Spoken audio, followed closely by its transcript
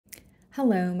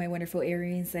Hello, my wonderful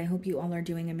Aries. I hope you all are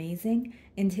doing amazing.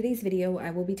 In today's video, I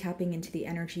will be tapping into the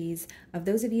energies of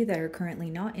those of you that are currently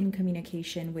not in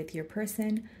communication with your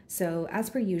person. So as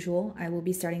per usual, I will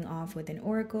be starting off with an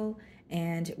oracle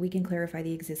and we can clarify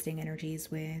the existing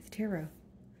energies with tarot.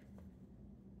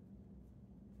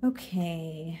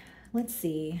 Okay, let's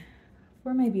see.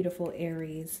 For my beautiful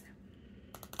Aries,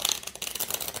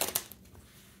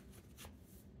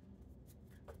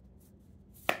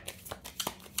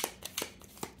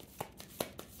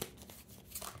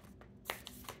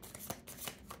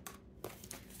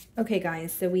 okay,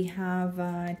 guys, so we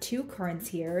have two cards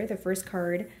here. The first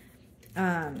card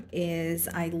is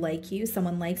I like you.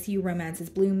 Someone likes you. Romance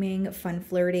is blooming. Fun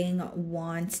flirting.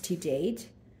 Wants to date.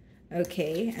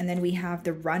 Okay, and then we have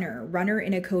the runner. Runner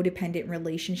in a codependent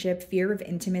relationship. Fear of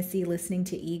intimacy. Listening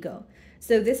to ego.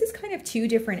 So this is kind of two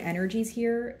different energies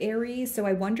here, Aries. So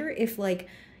I wonder if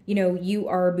you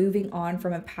are moving on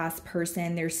from a past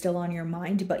person, they're still on your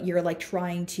mind, but you're like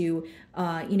trying to,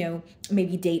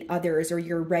 maybe date others, or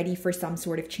you're ready for some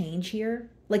sort of change here.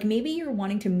 Like maybe you're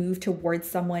wanting to move towards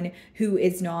someone who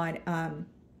is not,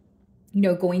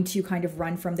 going to kind of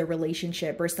run from the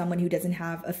relationship, or someone who doesn't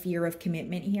have a fear of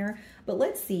commitment here. But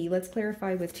let's see, let's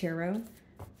clarify with tarot.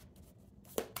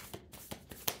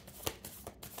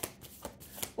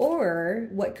 Or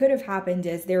what could have happened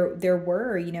is there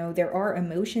are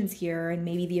emotions here, and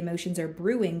maybe the emotions are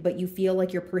brewing, but you feel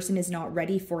like your person is not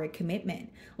ready for a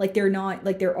commitment. Like they're not,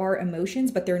 like there are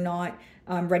emotions, but they're not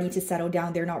ready to settle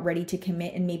down. They're not ready to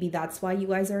commit. And maybe that's why you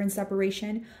guys are in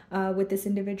separation with this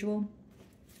individual.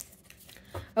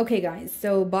 Okay, guys,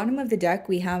 so bottom of the deck,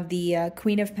 we have the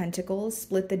Queen of Pentacles,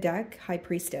 split the deck, High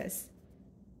Priestess.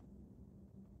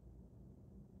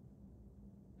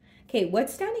 Okay,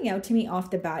 what's standing out to me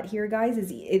off the bat here, guys, is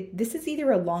this is either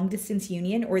a long distance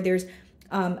union, or there's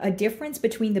a difference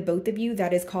between the both of you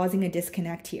that is causing a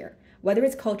disconnect here. Whether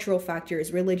it's cultural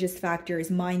factors, religious factors,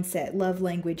 mindset, love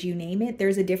language, you name it,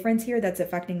 there's a difference here that's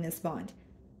affecting this bond.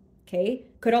 Okay,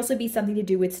 could also be something to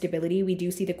do with stability. We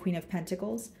do see the Queen of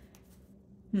Pentacles.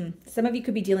 Some of you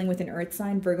could be dealing with an earth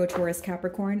sign, Virgo, Taurus,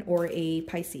 Capricorn, or a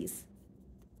Pisces.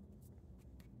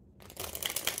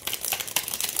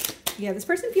 Yeah, this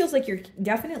person feels like you're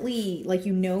definitely, like,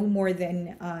 more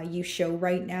than you show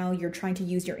right now. You're trying to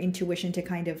use your intuition to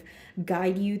kind of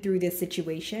guide you through this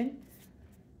situation.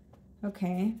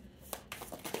 Okay.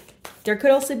 There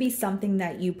could also be something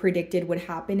that you predicted would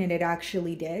happen and it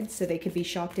actually did. So they could be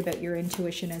shocked about your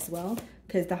intuition as well,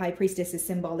 because the High Priestess is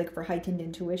symbolic for heightened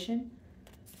intuition.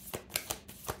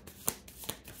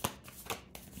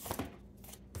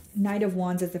 Knight of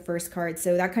Wands is the first card.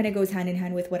 So that kind of goes hand in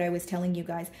hand with what I was telling you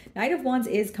guys. Knight of Wands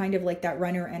is kind of like that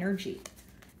runner energy.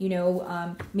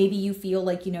 Maybe you feel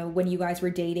like, when you guys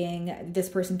were dating, this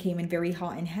person came in very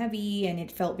hot and heavy and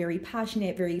it felt very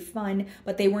passionate, very fun,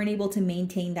 but they weren't able to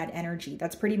maintain that energy.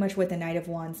 That's pretty much what the Knight of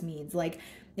Wands means. Like,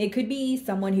 it could be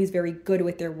someone who's very good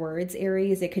with their words,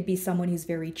 Aries. It could be someone who's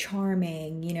very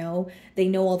charming, they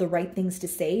know all the right things to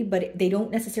say, but they don't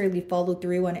necessarily follow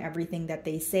through on everything that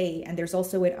they say. And there's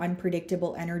also an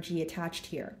unpredictable energy attached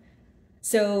here.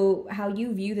 So how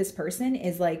you view this person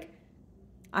is like,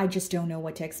 I just don't know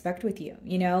what to expect with you.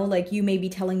 Like you may be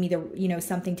telling me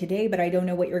something today, but I don't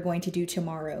know what you're going to do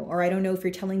tomorrow. Or I don't know if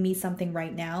you're telling me something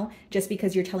right now just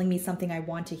because you're telling me something I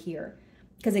want to hear.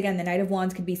 Because again, the Knight of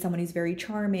Wands could be someone who's very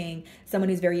charming, someone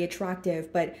who's very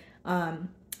attractive, but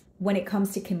when it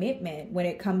comes to commitment, when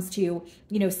it comes to,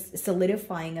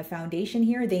 solidifying a foundation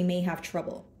here, they may have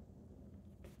trouble.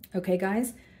 Okay,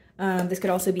 guys? This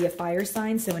could also be a fire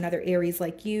sign, so another Aries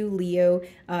like you, Leo,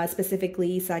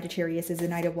 specifically Sagittarius is the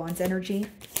Knight of Wands energy.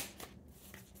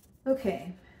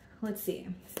 Okay, let's see.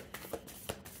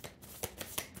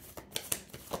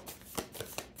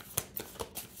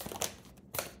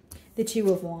 The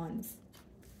Two of Wands.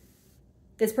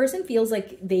 This person feels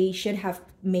like they should have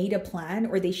made a plan,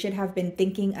 or they should have been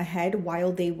thinking ahead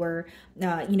while they were,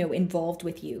 involved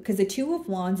with you. Because the Two of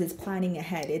Wands is planning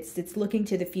ahead. It's looking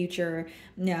to the future,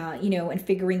 and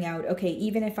figuring out, okay,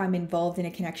 even if I'm involved in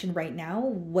a connection right now,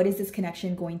 what is this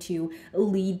connection going to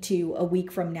lead to a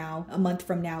week from now, a month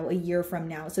from now, a year from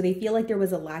now? So they feel like there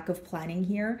was a lack of planning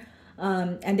here.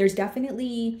 And there's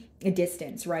definitely a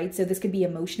distance, right? So this could be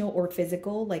emotional or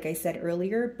physical, like I said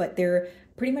earlier, but they're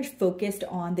pretty much focused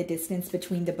on the distance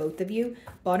between the both of you.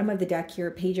 Bottom of the deck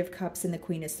here, Page of Cups and the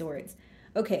Queen of Swords.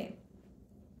 Okay.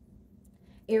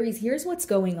 Aries, here's what's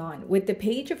going on. With the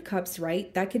Page of Cups,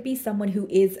 right? That could be someone who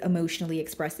is emotionally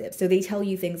expressive. So they tell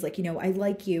you things like, you know, I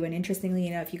like you. And interestingly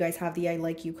enough, you guys have the I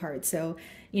like you card. So,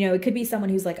 you know, it could be someone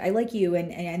who's like, I like you.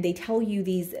 And they tell you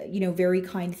these, you know, very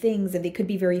kind things, and they could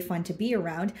be very fun to be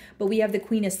around. But we have the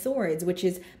Queen of Swords, which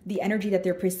is the energy that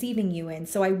they're perceiving you in.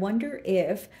 So I wonder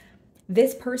if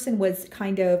this person was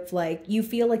kind of like, you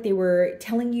feel like they were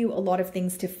telling you a lot of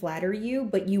things to flatter you,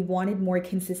 but you wanted more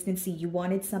consistency. You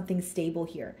wanted something stable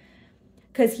here.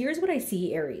 Because here's what I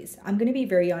see, Aries. I'm going to be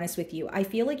very honest with you. I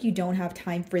feel like you don't have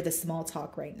time for the small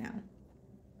talk right now.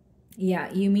 Yeah,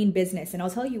 you mean business. And I'll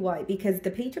tell you why. Because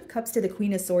the Page of Cups to the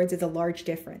Queen of Swords is a large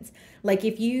difference. Like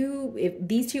if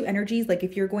these two energies, like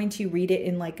if you're going to read it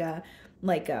in like a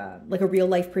real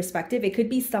life perspective, it could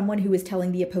be someone who is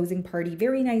telling the opposing party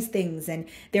very nice things, and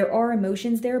there are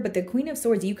emotions there. But the Queen of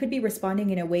Swords, you could be responding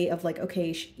in a way of like,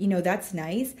 okay, you know, that's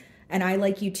nice, and I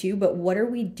like you too, but what are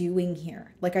we doing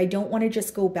here? Like, I don't want to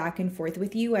just go back and forth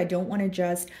with you. I don't want to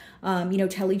just, you know,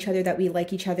 tell each other that we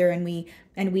like each other and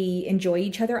we enjoy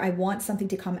each other. I want something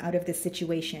to come out of this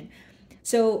situation.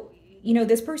 So, you know,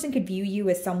 this person could view you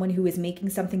as someone who is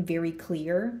making something very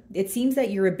clear. It seems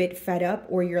that you're a bit fed up,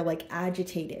 or you're like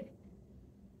agitated.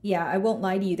 Yeah, I won't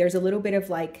lie to you. There's a little bit of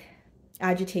like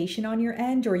agitation on your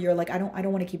end, or you're like, I don't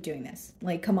want to keep doing this.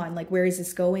 Like, come on, like, where is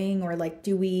this going? Or like,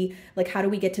 how do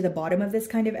we get to the bottom of this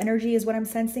kind of energy is what I'm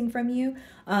sensing from you.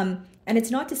 And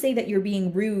it's not to say that you're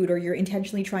being rude or you're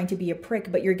intentionally trying to be a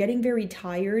prick, but you're getting very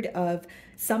tired of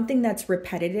something that's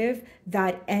repetitive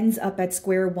that ends up at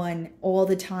square one all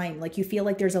the time. Like, you feel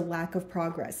like there's a lack of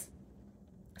progress.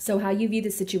 So how you view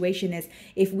the situation is,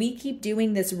 if we keep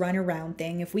doing this runaround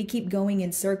thing, if we keep going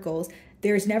in circles,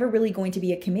 there's never really going to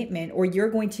be a commitment, or you're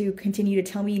going to continue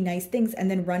to tell me nice things and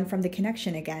then run from the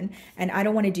connection again. And I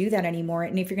don't want to do that anymore.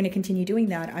 And if you're going to continue doing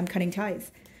that, I'm cutting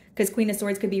ties. Because Queen of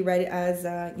Swords could be read as,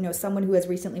 you know, someone who has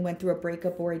recently went through a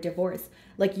breakup or a divorce.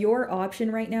 Like, your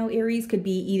option right now, Aries, could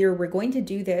be either we're going to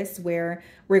do this where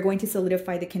we're going to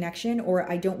solidify the connection, or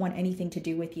I don't want anything to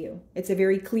do with you. It's a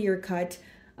very clear cut,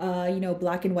 you know,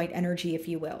 black and white energy, if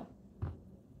you will.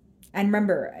 And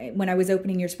remember, when I was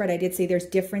opening your spread, I did say there's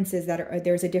differences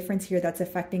there's a difference here that's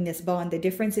affecting this bond. The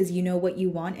difference is, you know what you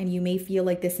want, and you may feel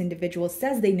like this individual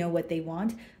says they know what they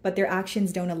want, but their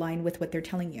actions don't align with what they're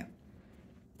telling you.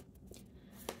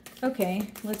 Okay,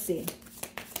 let's see.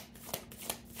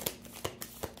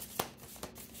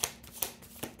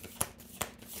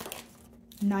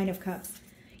 Nine of Cups.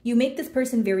 You make this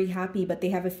person very happy, but they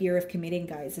have a fear of committing,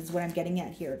 guys, is what I'm getting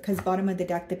at here. Because bottom of the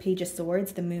deck, the Page of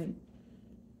Swords, the Moon.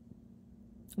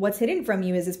 What's hidden from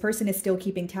you is this person is still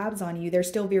keeping tabs on you. They're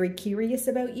still very curious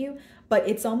about you, but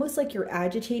it's almost like you're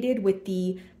agitated with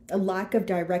the lack of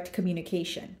direct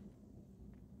communication.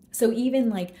 So even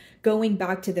like going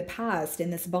back to the past in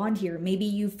this bond here, maybe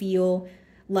you feel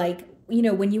like, you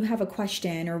know, when you have a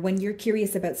question or when you're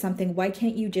curious about something, why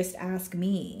can't you just ask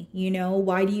me? You know,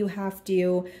 why do you have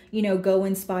to, you know, go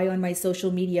and spy on my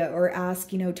social media or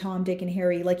ask, you know, Tom, Dick, and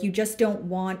Harry? Like, you just don't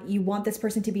want, you want this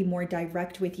person to be more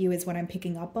direct with you is what I'm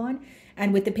picking up on.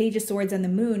 And with the Page of Swords and the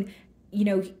Moon, you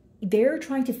know, they're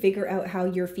trying to figure out how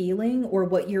you're feeling or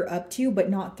what you're up to,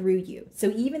 but not through you. So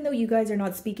even though you guys are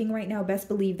not speaking right now, best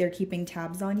believe they're keeping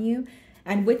tabs on you.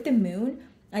 And with the Moon,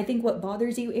 I think what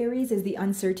bothers you, Aries, is the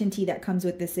uncertainty that comes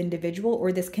with this individual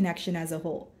or this connection as a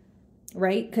whole,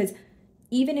 right? Because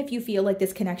even if you feel like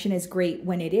this connection is great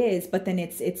when it is, but then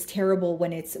it's terrible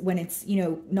when it's you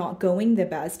know, not going the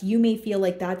best, you may feel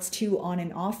like that's too on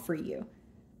and off for you.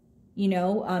 You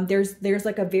know, there's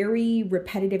like a very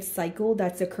repetitive cycle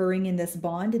that's occurring in this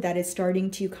bond that is starting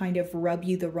to kind of rub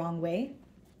you the wrong way.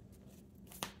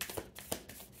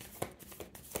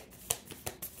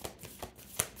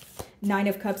 Nine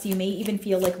of Cups, you may even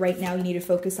feel like right now you need to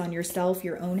focus on yourself,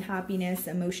 your own happiness,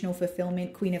 emotional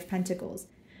fulfillment. Queen of Pentacles.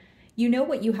 You know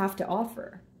what you have to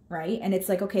offer, right? And it's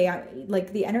like, okay,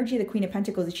 like the energy of the Queen of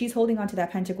Pentacles, she's holding on to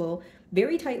that pentacle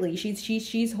very tightly.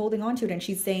 She's holding on to it, and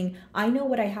she's saying, I know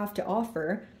what I have to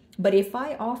offer, but if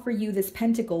I offer you this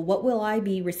pentacle, what will I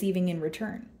be receiving in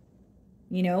return?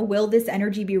 You know, will this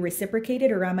energy be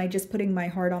reciprocated, or am I just putting my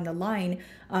heart on the line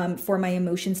for my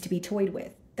emotions to be toyed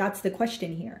with? That's the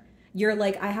question here. You're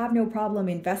like, I have no problem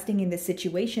investing in this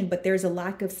situation, but there's a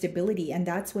lack of stability, and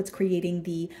that's what's creating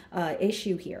the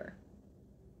issue here.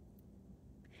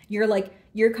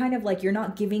 You're kind of like, you're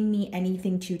not giving me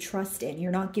anything to trust in.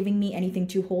 You're not giving me anything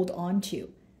to hold on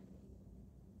to.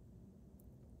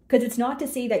 Because it's not to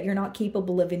say that you're not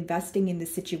capable of investing in the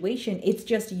situation. It's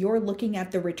just you're looking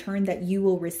at the return that you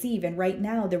will receive. And right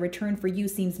now, the return for you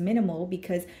seems minimal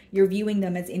because you're viewing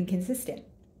them as inconsistent.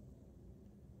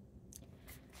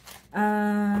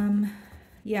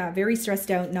 Yeah, very stressed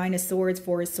out. Nine of Swords,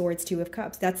 Four of Swords, Two of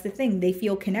Cups. That's the thing. They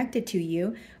feel connected to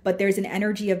you, but there's an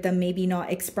energy of them maybe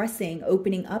not expressing,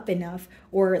 opening up enough,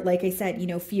 or like I said, you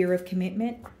know, fear of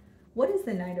commitment. What is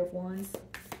the Knight of Wands?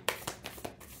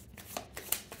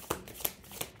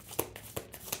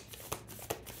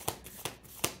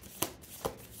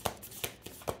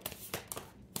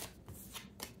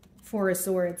 Four of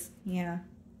Swords. Yeah.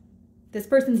 This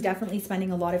person's definitely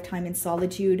spending a lot of time in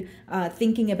solitude,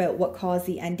 thinking about what caused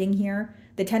the ending here.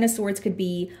 The Ten of Swords could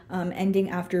be ending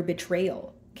after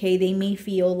betrayal. Okay, they may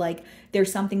feel like there's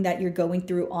something that you're going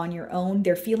through on your own.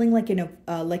 They're feeling like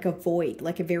like a void,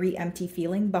 like a very empty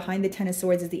feeling. Behind the Ten of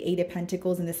Swords is the Eight of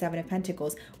Pentacles and the Seven of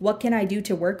Pentacles. What can I do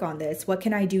to work on this? What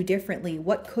can I do differently?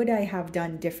 What could I have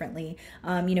done differently?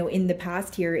 You know, in the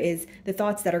past here is the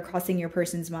thoughts that are crossing your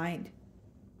person's mind.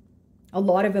 A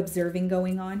lot of observing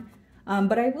going on.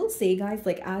 But I will say, guys,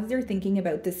 like as they're thinking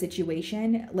about the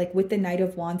situation, like with the Knight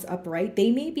of Wands upright,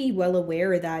 they may be well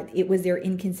aware that it was their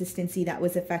inconsistency that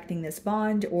was affecting this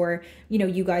bond, or, you know,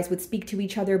 you guys would speak to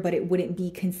each other, but it wouldn't be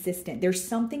consistent. There's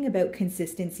something about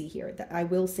consistency here that I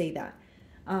will say that.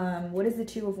 What is the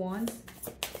Two of Wands?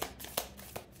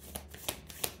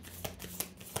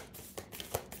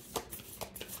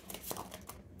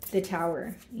 The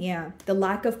Tower. Yeah. The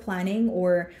lack of planning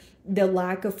or the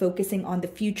lack of focusing on the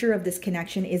future of this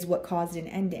connection is what caused an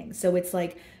ending. So it's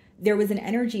like there was an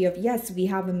energy of, yes, we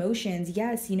have emotions.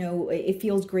 Yes, you know, it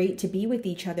feels great to be with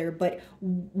each other, but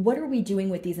what are we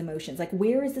doing with these emotions? Like,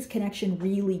 where is this connection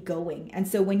really going? And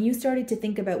so when you started to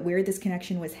think about where this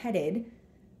connection was headed,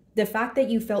 the fact that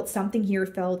you felt something here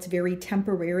felt very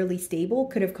temporarily stable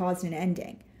could have caused an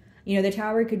ending. You know, the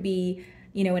Tower could be,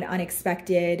 you know, an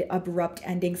unexpected, abrupt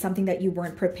ending, something that you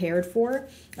weren't prepared for.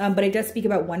 But it does speak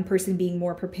about one person being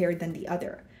more prepared than the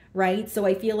other, right? So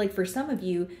I feel like for some of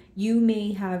you, you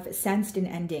may have sensed an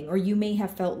ending, or you may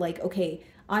have felt like, okay,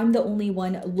 I'm the only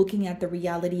one looking at the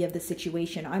reality of the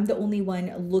situation. I'm the only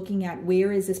one looking at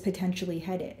where is this potentially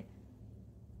headed.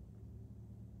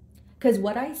 Because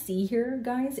what I see here,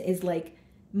 guys, is like,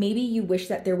 maybe you wish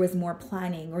that there was more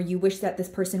planning, or you wish that this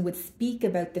person would speak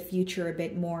about the future a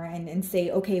bit more and say,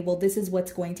 okay, well, this is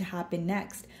what's going to happen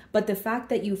next. But the fact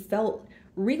that you felt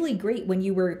really great when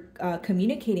you were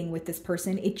communicating with this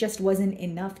person, it just wasn't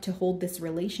enough to hold this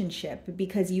relationship,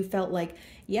 because you felt like,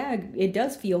 yeah, it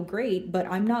does feel great, but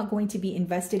I'm not going to be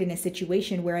invested in a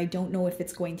situation where I don't know if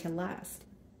it's going to last.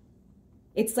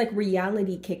 It's like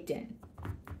reality kicked in.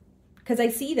 Because I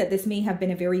see that this may have been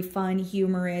a very fun,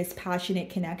 humorous, passionate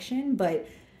connection, but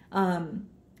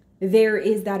there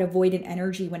is that avoidant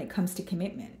energy when it comes to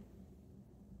commitment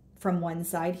from one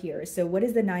side here. So what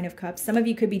is the Nine of Cups? Some of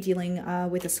you could be dealing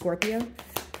with a Scorpio.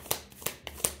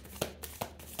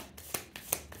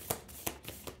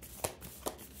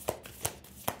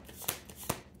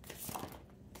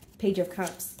 Page of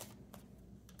Cups.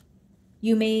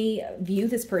 You may view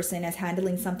this person as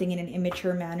handling something in an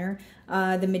immature manner.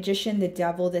 The Magician, the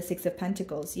Devil, the Six of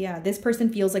Pentacles. Yeah, this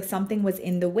person feels like something was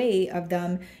in the way of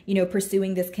them, you know,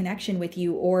 pursuing this connection with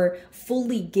you, or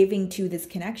fully giving to this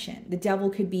connection. The Devil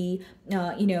could be,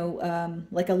 you know,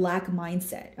 like a lack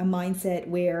mindset, a mindset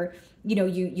where, you know,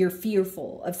 you're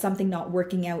fearful of something not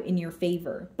working out in your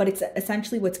favor, but it's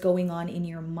essentially what's going on in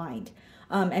your mind.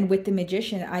 And with the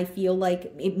Magician, I feel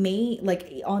like it may,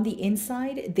 like on the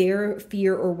inside, their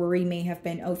fear or worry may have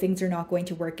been, oh, things are not going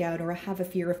to work out, or I have a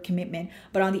fear of commitment.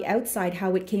 But on the outside,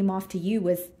 how it came off to you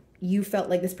was you felt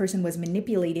like this person was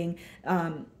manipulating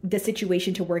the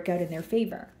situation to work out in their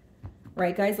favor.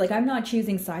 Right, guys? Like, I'm not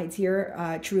choosing sides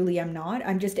here. Truly, I'm not.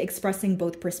 I'm just expressing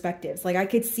both perspectives. Like, I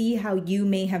could see how you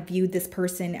may have viewed this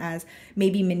person as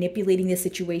maybe manipulating the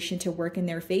situation to work in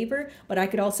their favor, but I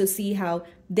could also see how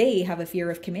they have a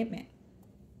fear of commitment.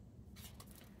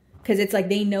 Because it's like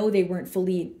they know they weren't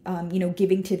fully, you know,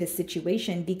 giving to this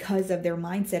situation because of their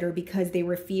mindset, or because they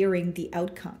were fearing the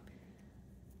outcome.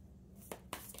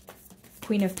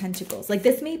 Queen of Pentacles. Like,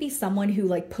 this may be someone who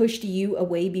like pushed you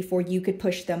away before you could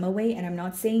push them away. And I'm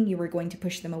not saying you were going to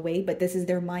push them away, but this is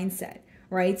their mindset,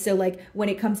 right? So like when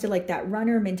it comes to like that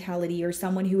runner mentality, or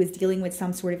someone who is dealing with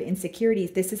some sort of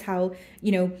insecurities, this is how,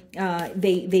 you know,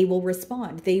 they will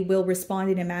respond. They will respond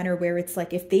in a manner where it's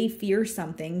like, if they fear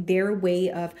something, their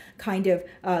way of kind of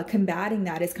combating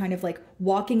that is kind of like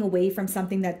walking away from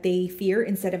something that they fear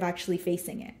instead of actually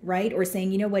facing it, right? Or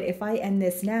saying, you know what, if I end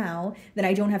this now, then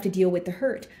I don't have to deal with the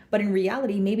hurt. But in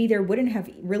reality, maybe there wouldn't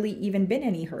have really even been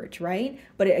any hurt, right?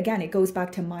 But again, it goes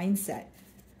back to mindset.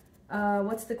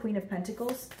 What's the Queen of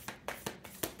Pentacles?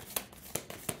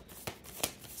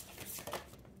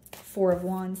 Four of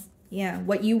Wands. Yeah,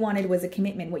 what you wanted was a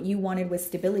commitment. What you wanted was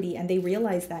stability, and they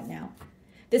realize that now.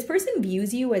 This person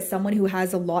views you as someone who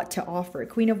has a lot to offer.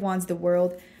 Queen of Wands, the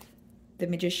World, the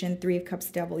Magician, Three of Cups,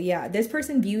 Devil. Yeah, this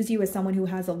person views you as someone who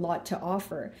has a lot to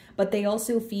offer, but they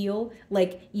also feel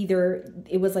like either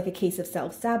it was like a case of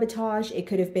self-sabotage. It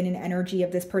could have been an energy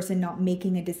of this person not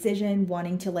making a decision,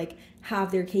 wanting to like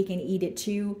have their cake and eat it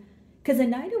too. Because a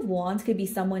Knight of Wands could be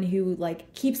someone who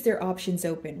like keeps their options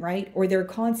open, right? Or they're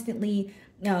constantly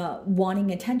wanting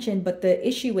attention, but the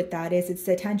issue with that is it's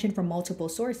attention from multiple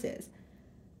sources.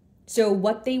 So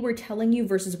what they were telling you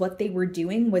versus what they were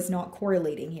doing was not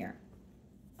correlating here.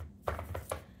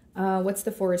 What's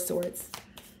the Four of Swords?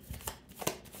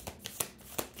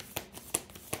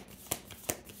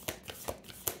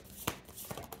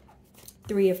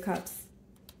 Three of Cups.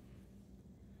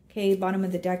 Okay, bottom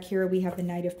of the deck here, we have the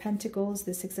Knight of Pentacles,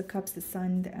 the Six of Cups, the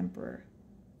Sun, the Emperor.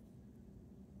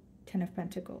 Ten of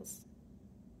Pentacles.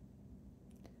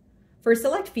 For a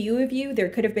select few of you, there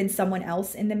could have been someone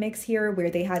else in the mix here where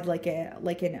they had like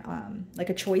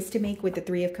a choice to make with the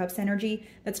Three of Cups energy.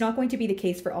 That's not going to be the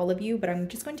case for all of you, but I'm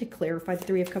just going to clarify the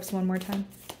Three of Cups one more time.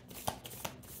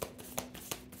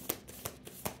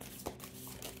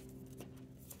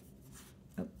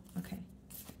 Oh, okay.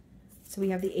 So we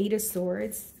have the Eight of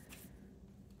Swords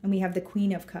and we have the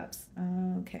Queen of Cups.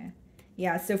 Okay.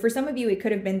 Yeah, so for some of you, it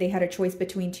could have been they had a choice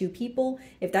between two people.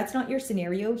 If that's not your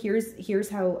scenario, here's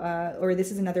how, or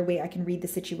this is another way I can read the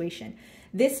situation.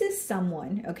 This is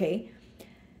someone, okay,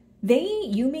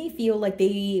 you may feel like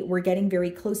they were getting very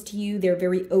close to you. They're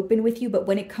very open with you, but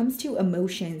when it comes to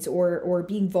emotions or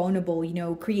being vulnerable, you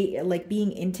know,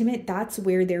 being intimate, that's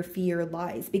where their fear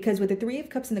lies. Because with the Three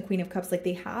of Cups and the Queen of Cups, like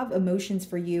they have emotions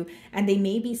for you and they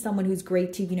may be someone who's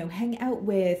great to, you know, hang out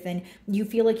with and you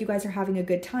feel like you guys are having a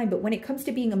good time. But when it comes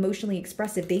to being emotionally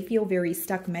expressive, they feel very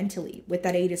stuck mentally with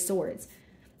that Eight of Swords.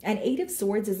 And Eight of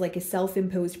Swords is like a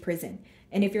self-imposed prison.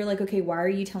 And if you're like, okay, why are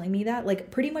you telling me that?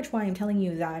 Like pretty much why I'm telling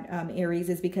you that, Aries,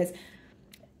 is because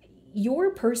your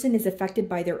person is affected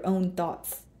by their own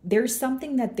thoughts. There's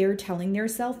something that they're telling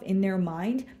themselves in their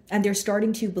mind and they're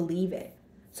starting to believe it.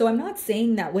 So I'm not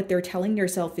saying that what they're telling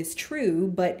themselves is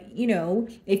true, but you know,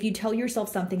 if you tell yourself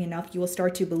something enough, you will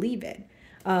start to believe it.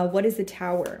 What is the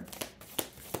Tower?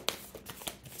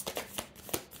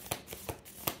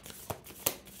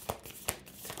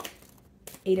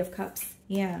 Eight of Cups.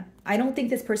 Yeah, I don't think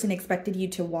this person expected you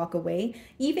to walk away.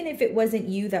 Even if it wasn't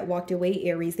you that walked away,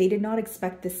 Aries, they did not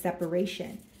expect this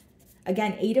separation.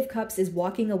 Again, Eight of Cups is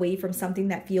walking away from something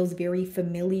that feels very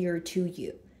familiar to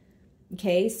you.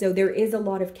 Okay, so there is a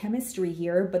lot of chemistry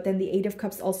here, but then the Eight of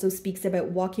Cups also speaks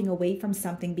about walking away from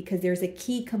something because there's a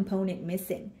key component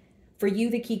missing. For you,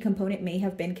 the key component may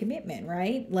have been commitment,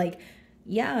 right? Like,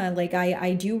 yeah, like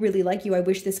I do really like you. I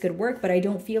wish this could work, but I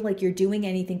don't feel like you're doing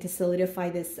anything to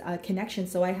solidify this connection.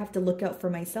 So I have to look out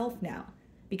for myself now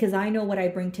because I know what I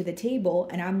bring to the table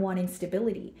and I'm wanting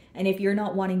stability. And if you're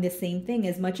not wanting the same thing,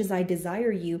 as much as I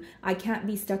desire you, I can't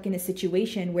be stuck in a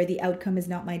situation where the outcome is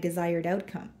not my desired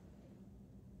outcome.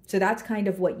 So that's kind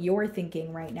of what you're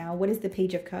thinking right now. What is the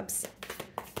Page of Cups?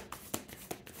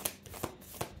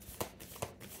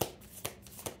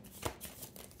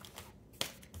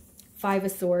 Five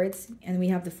of Swords, and we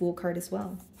have the Fool card as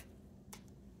well.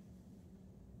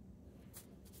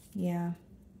 Yeah.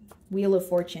 Wheel of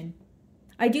Fortune.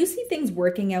 I do see things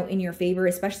working out in your favor,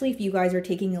 especially if you guys are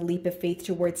taking a leap of faith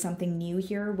towards something new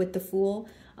here with the Fool.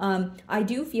 I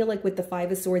do feel like with the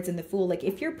Five of Swords and the Fool, like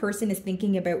if your person is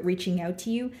thinking about reaching out to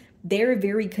you, they're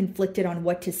very conflicted on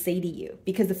what to say to you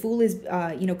because the Fool is,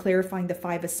 you know, clarifying the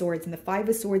Five of Swords, and the Five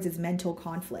of Swords is mental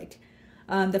conflict.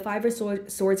 The Five of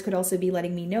Swords could also be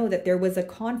letting me know that there was a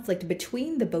conflict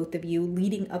between the both of you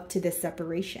leading up to this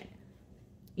separation.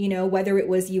 You know, whether it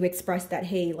was you expressed that,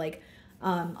 hey, like,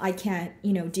 I can't,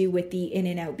 you know, do with the in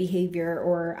and out behavior,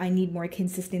 or I need more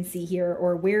consistency here,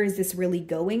 or where is this really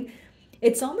going?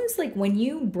 It's almost like when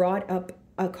you brought up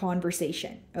a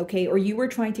conversation, okay, or you were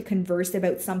trying to converse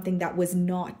about something that was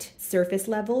not surface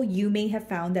level, you may have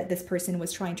found that this person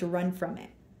was trying to run from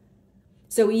it.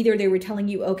 So either they were telling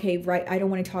you, okay, right, I don't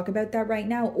want to talk about that right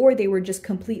now, or they were just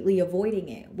completely avoiding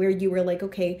it, where you were like,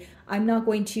 okay, I'm not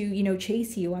going to, you know,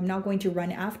 chase you. I'm not going to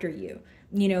run after you.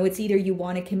 You know, it's either you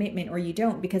want a commitment or you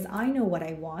don't, because I know what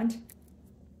I want,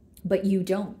 but you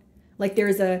don't. Like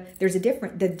there's a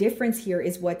difference. The difference here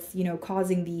is what's, you know,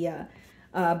 causing the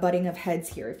butting of heads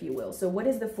here, if you will. So what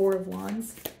is the Four of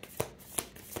Wands?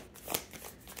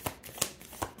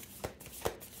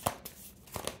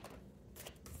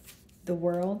 The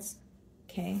Worlds,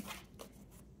 okay,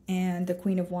 and the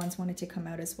Queen of Wands wanted to come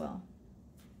out as well.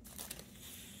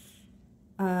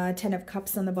 Ten of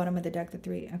Cups on the bottom of the deck, the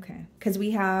 3. Okay. Because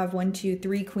we have 1, 2,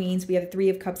 3 queens. We have 3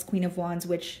 of Cups, Queen of Wands,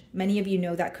 which many of you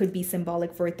know that could be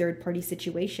symbolic for a third-party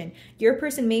situation. Your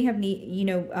person may have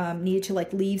needed to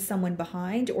like leave someone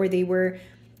behind, or they were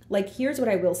like, here's what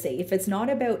I will say. If it's not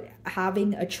about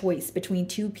having a choice between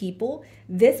 2 people,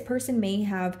 this person may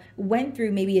have went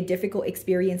through maybe a difficult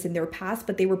experience in their past,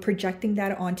 but they were projecting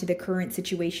that onto the current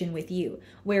situation with you,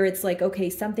 where it's like, okay,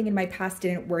 something in my past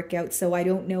didn't work out, so I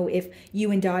don't know if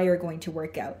you and I are going to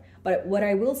work out. But what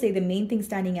I will say, the main thing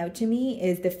standing out to me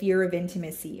is the fear of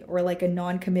intimacy, or like a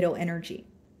non-committal energy.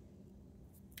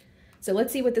 So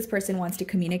let's see what this person wants to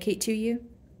communicate to you.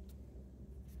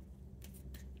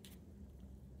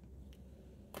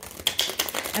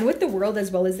 And with the World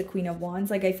as well as the Queen of Wands,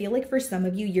 like I feel like for some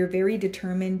of you, you're very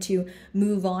determined to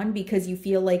move on because you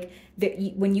feel like that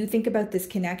when you think about this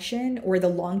connection or the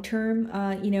long-term,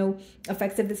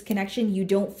 effects of this connection, you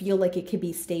don't feel like it could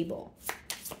be stable.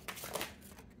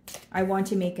 I want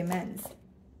to make amends,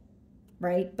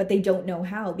 right? But they don't know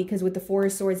how, because with the 4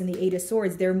 of Swords and the 8 of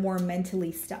Swords, they're more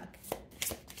mentally stuck.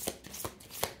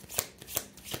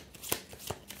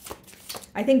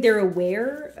 I think they're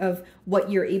aware of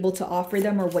what you're able to offer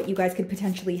them or what you guys could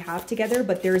potentially have together,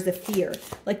 but there's a fear.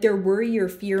 Like their worry or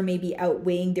fear may be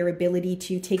outweighing their ability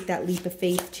to take that leap of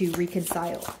faith to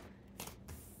reconcile.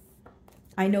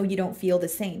 I know you don't feel the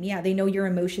same. Yeah, they know your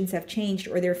emotions have changed,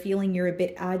 or they're feeling you're a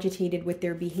bit agitated with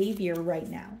their behavior right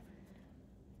now.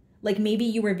 Like maybe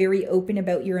you were very open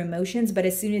about your emotions, but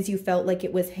as soon as you felt like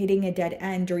it was hitting a dead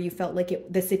end, or you felt like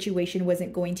the situation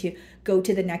wasn't going to go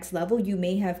to the next level, you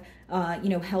may have,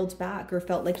 held back, or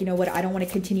felt like, you know what, I don't want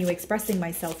to continue expressing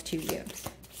myself to you.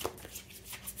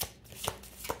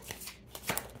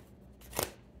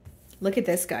 Look at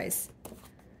this, guys.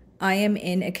 I am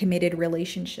in a committed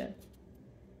relationship.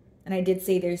 And I did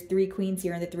say there's 3 queens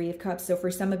here and the 3 of Cups. So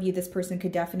for some of you, this person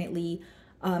could definitely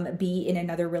be in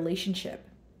another relationship.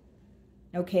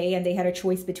 Okay, and they had a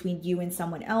choice between you and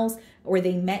someone else, or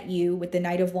they met you with the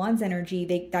Knight of Wands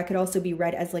energy. That could also be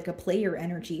read as like a player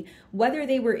energy. Whether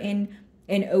they were in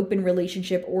an open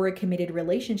relationship or a committed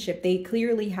relationship, they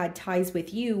clearly had ties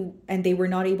with you and they were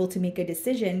not able to make a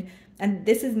decision. And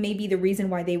this is maybe the reason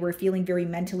why they were feeling very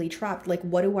mentally trapped. Like,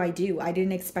 what do? I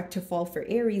didn't expect to fall for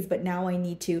Aries, but now I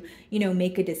need to,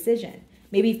 make a decision.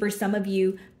 Maybe for some of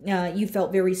you, you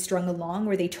felt very strung along,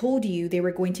 where they told you they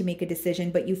were going to make a decision,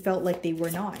 but you felt like they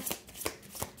were not.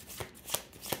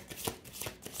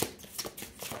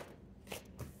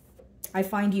 I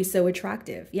find you so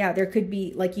attractive. Yeah, there could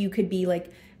be like, you could be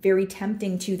like very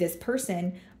tempting to this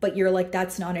person, but you're like,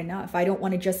 that's not enough. I don't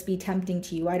want to just be tempting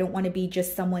to you. I don't want to be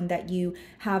just someone that you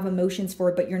have emotions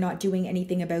for, but you're not doing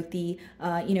anything about the,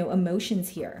 emotions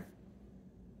here.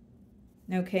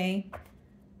 Okay.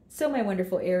 So my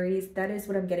wonderful Aries, that is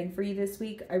what I'm getting for you this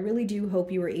week. I really do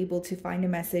hope you were able to find a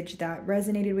message that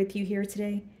resonated with you here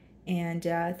today. And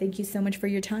thank you so much for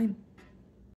your time.